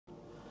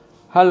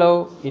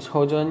Hello, it's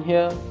Hojan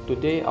here.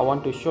 Today I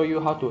want to show you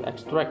how to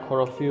extract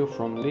chlorophyll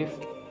from leaf.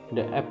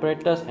 The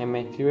apparatus and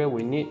material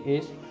we need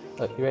is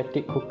a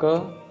erratic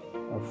cooker,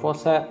 a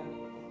forcep,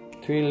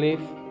 3 leaf,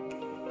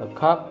 a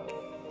cup,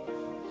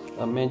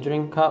 a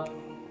measuring cup,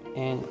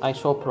 and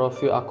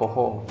isopropyl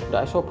alcohol.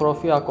 The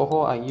isopropyl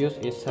alcohol I use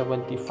is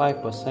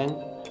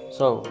 75%.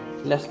 So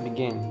let's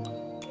begin.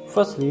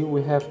 Firstly,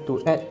 we have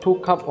to add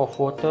 2 cups of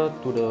water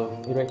to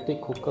the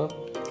erratic cooker.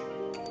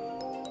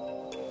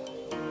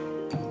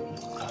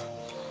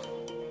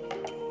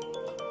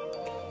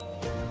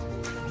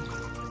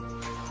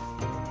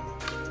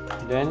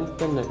 Then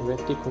turn the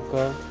erratic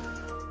cooker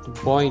to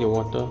boil the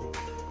water.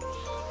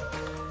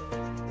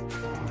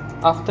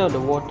 After the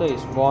water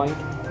is boiled,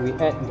 we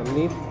add the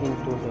leaf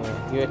into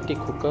the erratic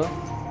cooker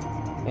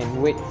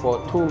and wait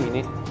for 2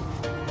 minutes.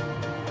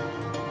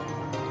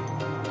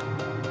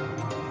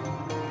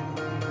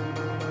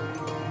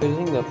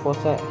 Using the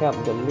forcep help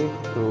the leaf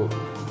to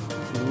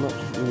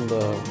immerse in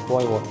the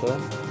boiled water.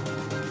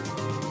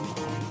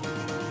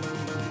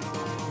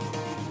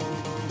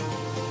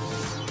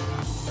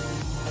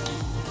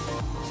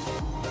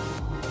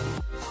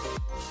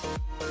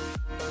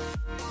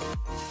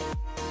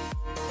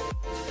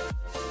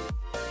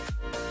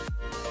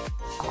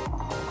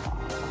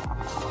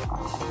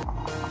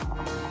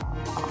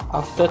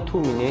 After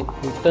 2 minutes,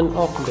 we turn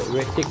off the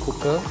erratic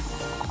cooker.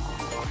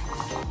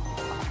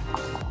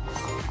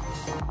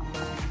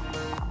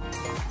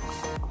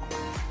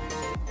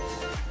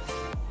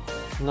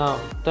 Now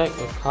take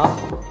a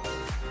cup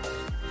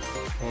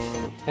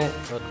and add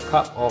a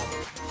cup of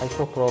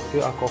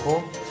isopropyl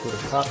alcohol to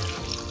the cup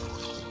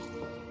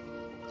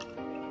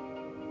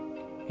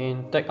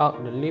and take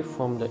out the leaf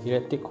from the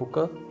erratic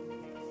cooker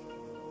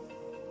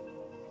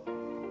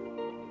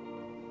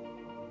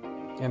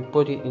and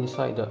put it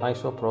inside the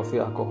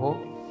isopropyl alcohol.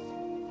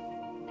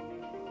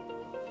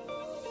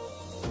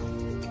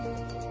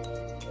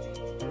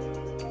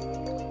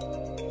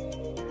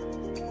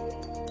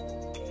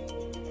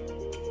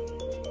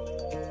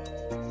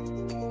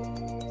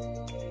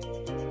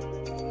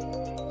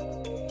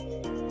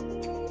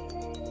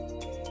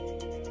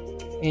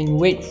 And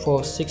wait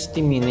for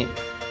 60 minutes.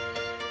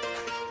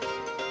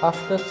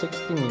 After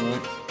 60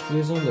 minutes,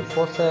 using the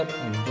forcep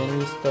and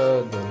gently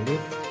stir the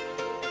leaf.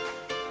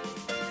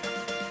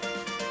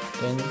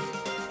 Then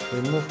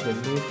remove the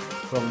leaf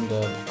from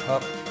the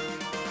cup.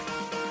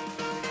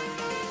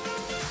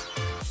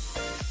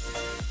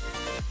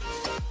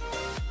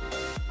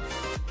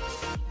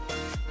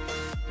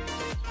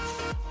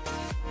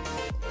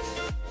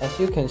 As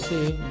you can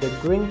see, the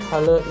green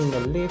color in the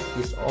leaf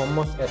is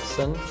almost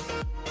absent.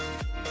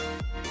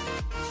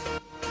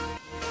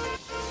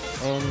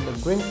 And the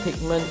green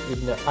pigment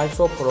in the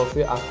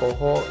isopropyl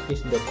alcohol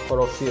is the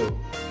chlorophyll.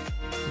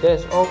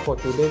 That's all for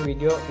today's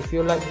video. If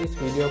you like this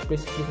video,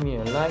 please give me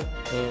a like,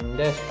 and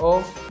that's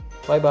all.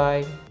 Bye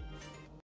bye.